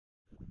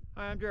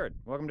Hi, I'm Jared.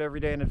 Welcome to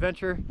Everyday and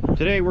Adventure.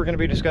 Today we're going to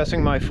be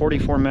discussing my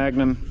 44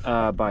 Magnum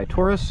by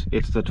Taurus.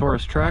 It's the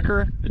Taurus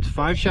Tracker. It's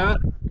 5-shot.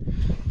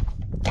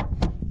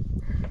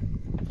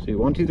 See,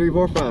 1, 2, 3,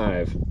 4,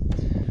 5.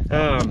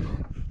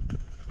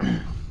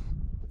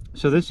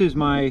 So this is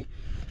my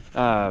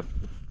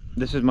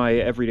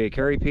everyday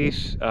carry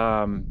piece.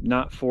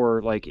 Not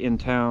for like in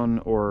town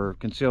or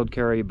concealed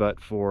carry,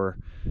 but for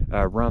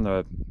around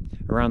the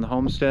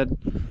homestead.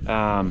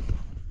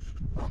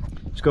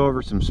 Let's go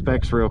over some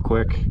specs real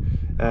quick.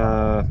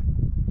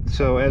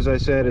 So as I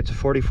said, it's a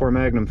 44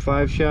 Magnum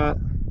 5-shot.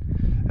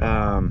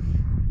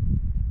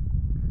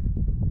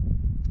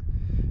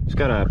 It's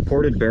got a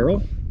ported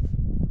barrel,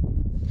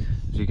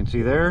 as you can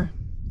see there.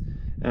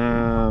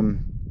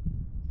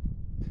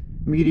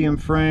 Medium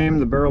frame.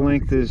 The barrel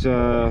length is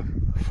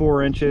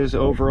 4 inches,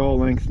 overall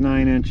length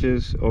 9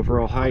 inches,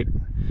 overall height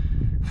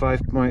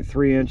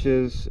 5.3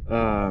 inches.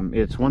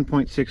 It's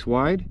 1.6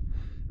 wide,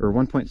 or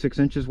 1.6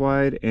 inches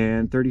wide,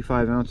 and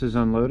 35 ounces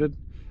unloaded.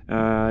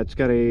 It's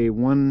got a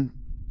 1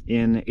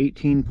 in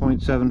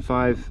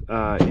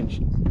 18.75 inch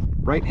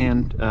right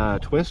hand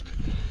twist.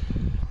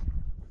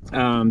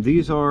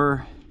 These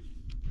are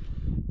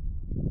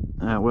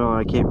well,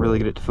 I can't really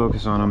get it to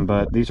focus on them,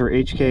 but these are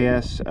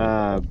HKS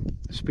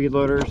speed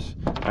loaders.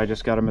 I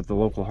just got them at the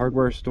local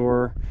hardware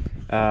store.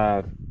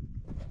 I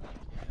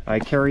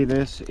carry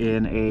this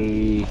in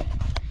a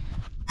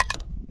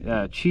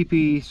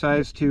cheapy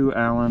size 2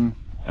 Allen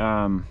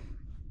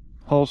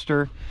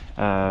holster.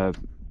 I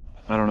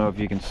don't know if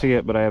you can see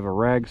it, but I have a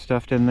rag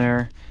stuffed in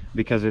there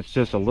because it's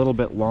just a little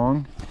bit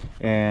long,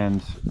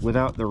 and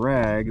without the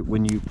rag,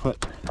 when you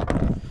put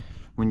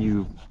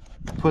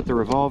the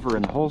revolver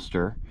in the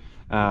holster,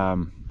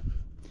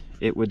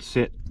 it would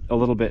sit a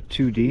little bit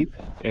too deep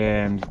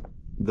and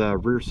the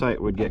rear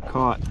sight would get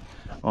caught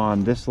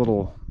on this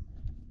little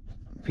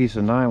piece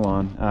of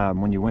nylon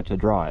when you went to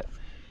draw it.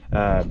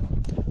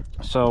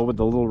 So with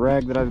the little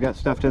rag that I've got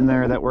stuffed in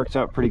there, that works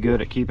out pretty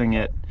good at keeping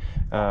it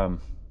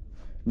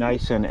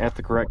nice and at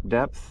the correct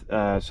depth,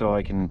 so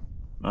I can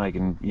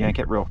yank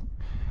it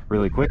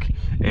really quick.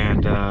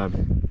 And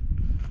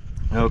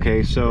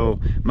okay, so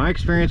my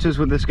experiences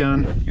with this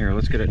gun, here,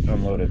 let's get it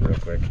unloaded real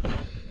quick.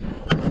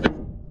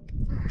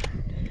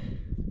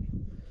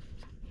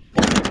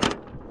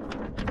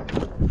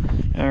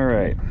 All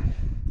right,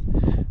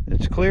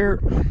 it's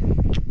clear.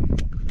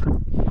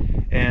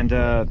 And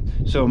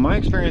so my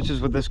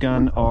experiences with this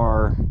gun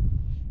are,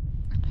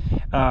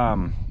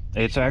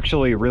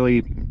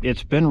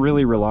 it's been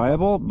really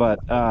reliable,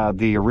 but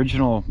the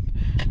original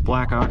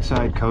black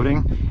oxide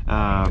coating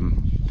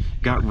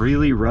got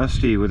really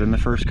rusty within the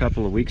first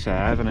couple of weeks of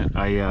having it.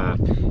 I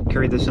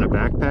carried this in a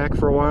backpack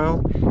for a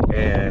while,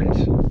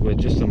 and with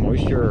just the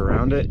moisture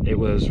around it, it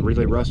was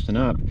really rusting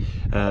up.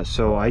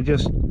 So I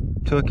just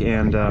took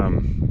and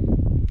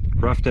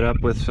roughed it up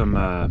with some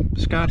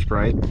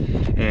Scotch-Brite,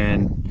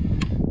 and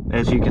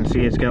as you can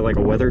see, it's got like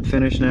a weathered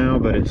finish now,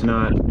 but it's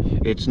not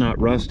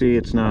rusty,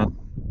 it's not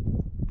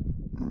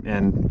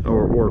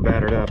or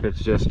battered up.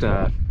 It's just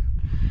I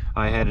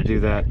had to do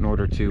that in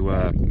order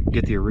to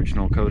get the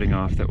original coating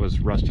off that was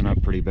rusting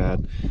up pretty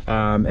bad.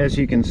 As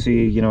you can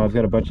see, you know, I've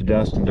got a bunch of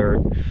dust and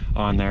dirt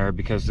on there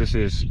because this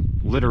is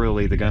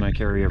literally the gun I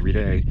carry every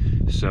day.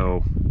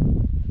 So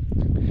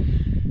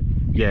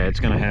yeah, it's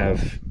gonna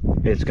have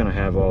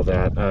all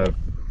that.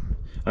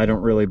 I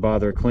don't really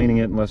bother cleaning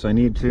it unless I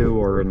need to,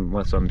 or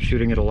unless I'm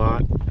shooting it a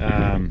lot.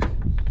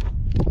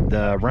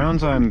 The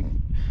rounds I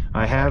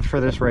have for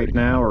this right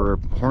now are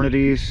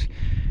Hornadies.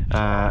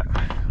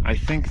 I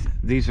think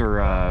these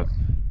are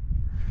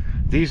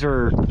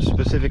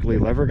specifically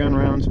lever gun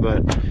rounds,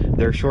 but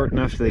they're short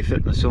enough so they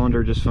fit in the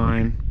cylinder just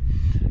fine.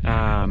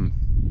 I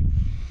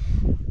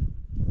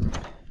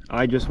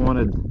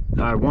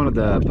wanted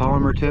the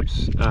polymer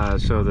tips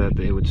so that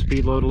they would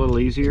speed load a little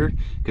easier,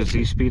 because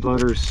these speed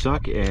loaders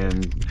suck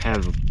and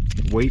have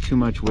way too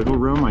much wiggle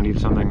room. I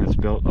need something that's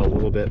built a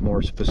little bit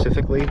more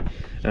specifically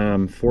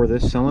for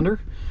this cylinder.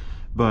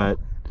 But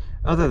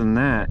other than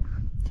that,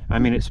 I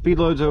mean, it speed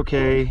loads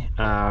okay.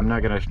 I'm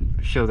not going to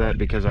show that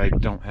because I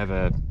don't have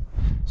a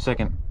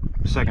second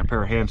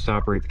pair of hands to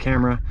operate the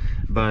camera,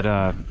 but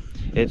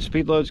it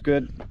speed loads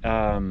good.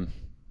 The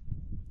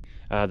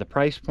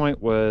price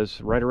point was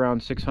right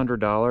around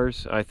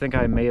 $600. I think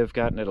I may have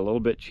gotten it a little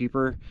bit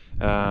cheaper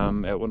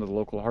at one of the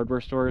local hardware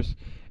stores.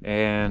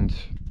 And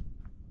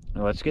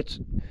let's get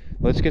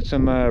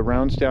some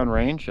rounds down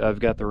range. I've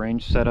got the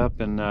range set up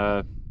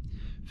and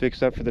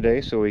fixed up for the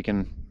day, so we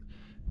can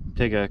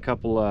take a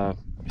couple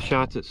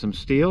shots at some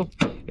steel,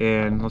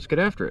 and let's get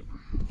after it.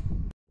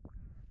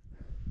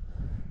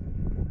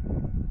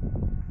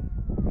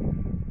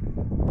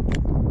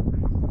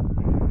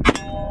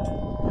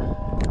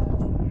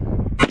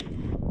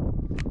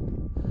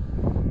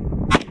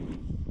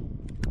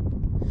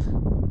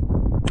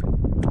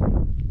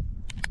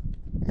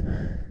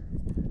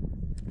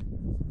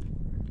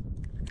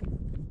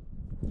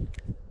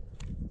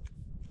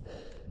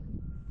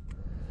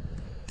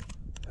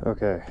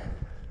 Okay,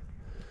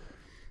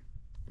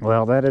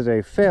 well, that is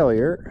a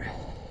failure.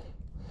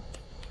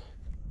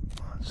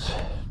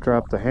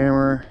 Drop the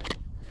hammer,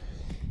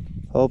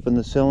 open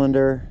the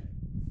cylinder.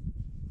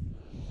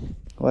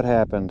 What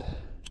happened?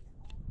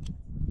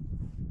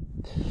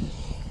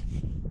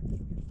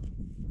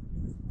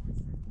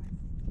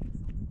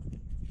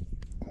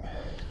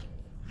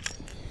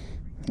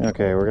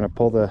 Okay, we're going to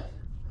pull the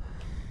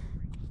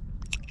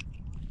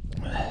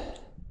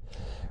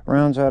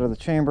rounds out of the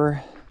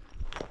chamber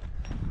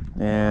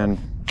and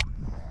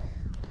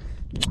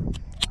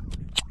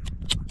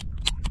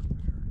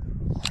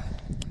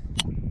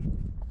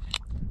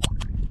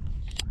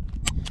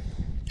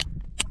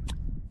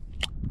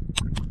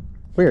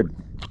weird.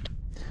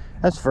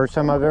 That's the first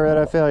time I've ever had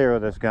a failure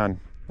with this gun,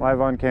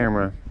 live on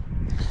camera.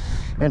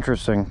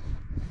 Interesting.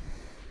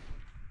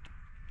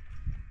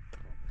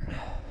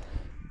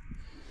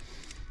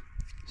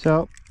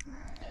 So,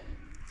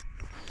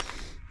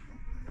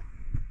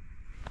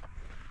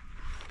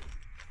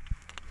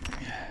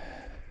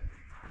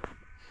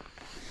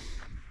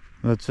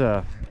 let's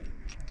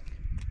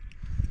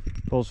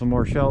pull some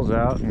more shells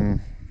out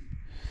and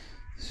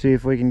see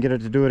if we can get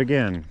it to do it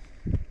again.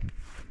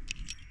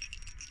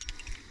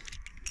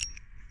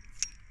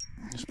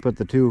 Just put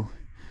the two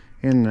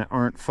in that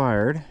aren't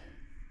fired.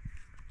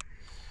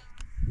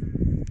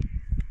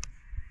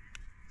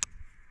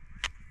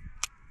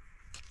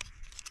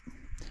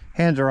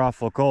 Hands are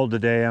awful cold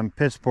today. I'm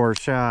piss poor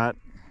shot.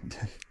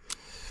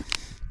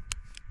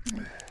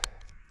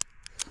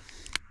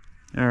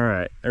 All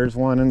right, there's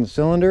one in the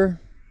cylinder.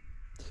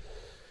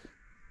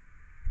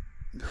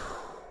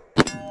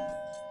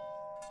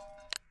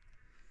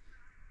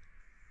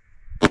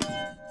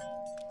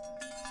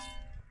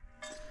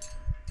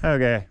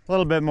 Okay, a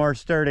little bit more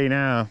sturdy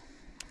now.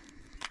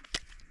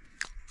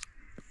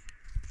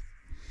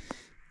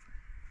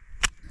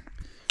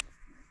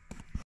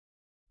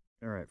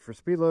 All right, for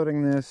speed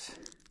loading this,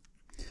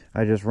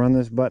 I just run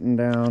this button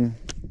down,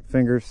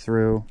 fingers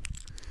through,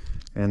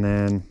 and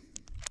then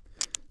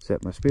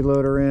set my speed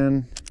loader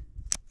in.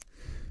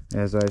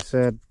 As I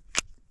said,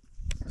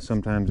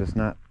 sometimes it's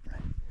not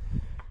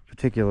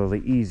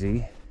particularly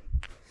easy,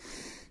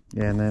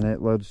 and then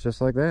it loads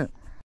just like that.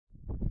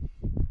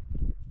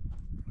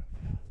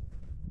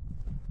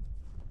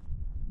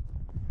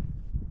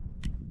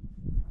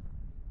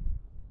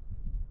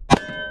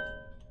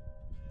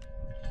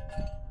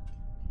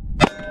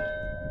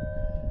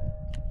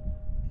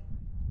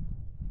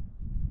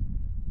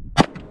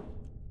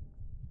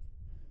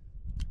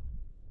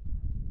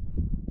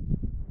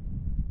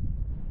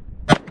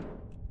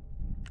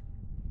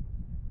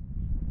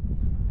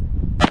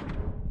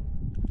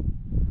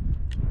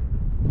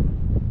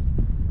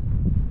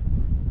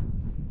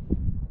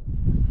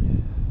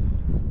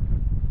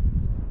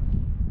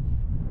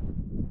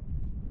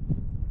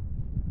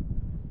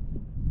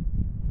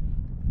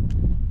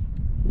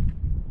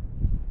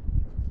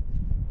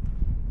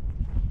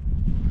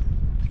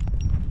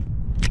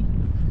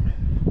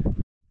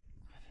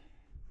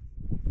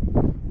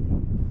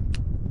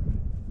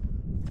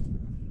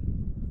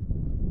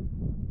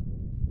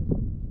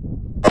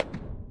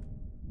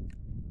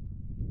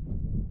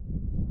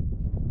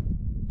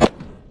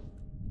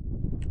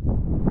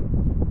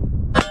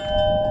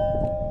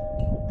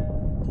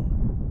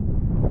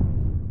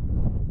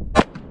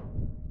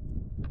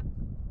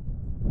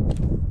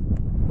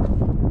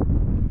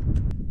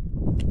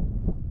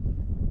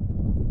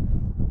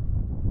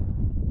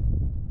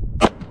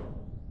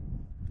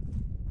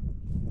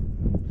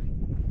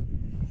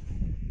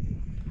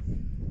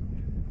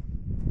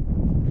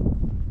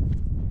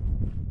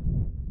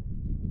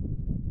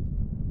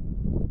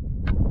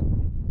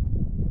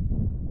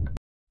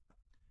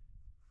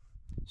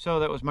 So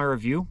that was my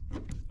review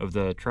of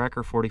the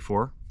Tracker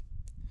 44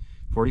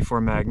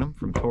 Magnum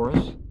from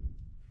Taurus.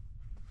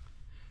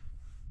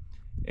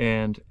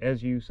 And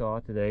as you saw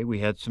today, we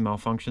had some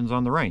malfunctions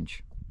on the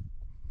range.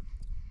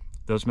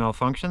 Those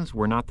malfunctions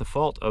were not the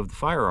fault of the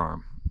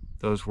firearm.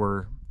 Those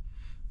were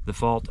the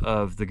fault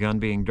of the gun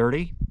being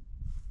dirty.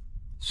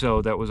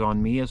 So that was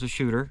on me as a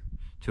shooter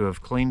to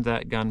have cleaned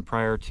that gun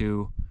prior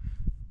to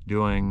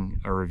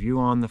doing a review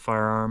on the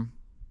firearm.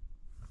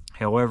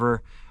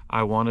 However,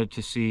 I wanted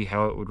to see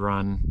how it would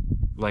run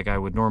like I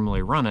would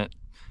normally run it,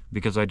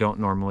 because I don't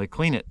normally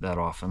clean it that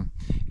often.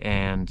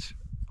 And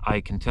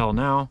I can tell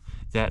now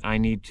that I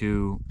need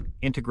to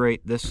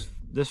integrate this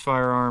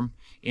firearm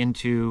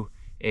into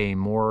a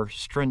more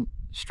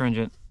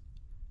stringent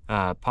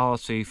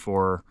policy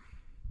for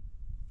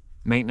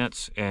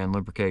maintenance and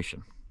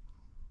lubrication.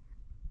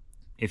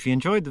 If you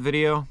enjoyed the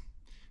video,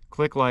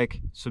 click like,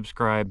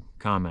 subscribe,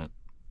 comment.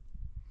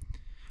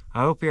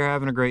 I hope you're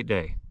having a great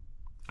day.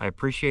 I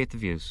appreciate the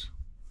views.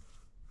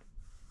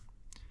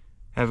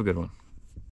 Have a good one.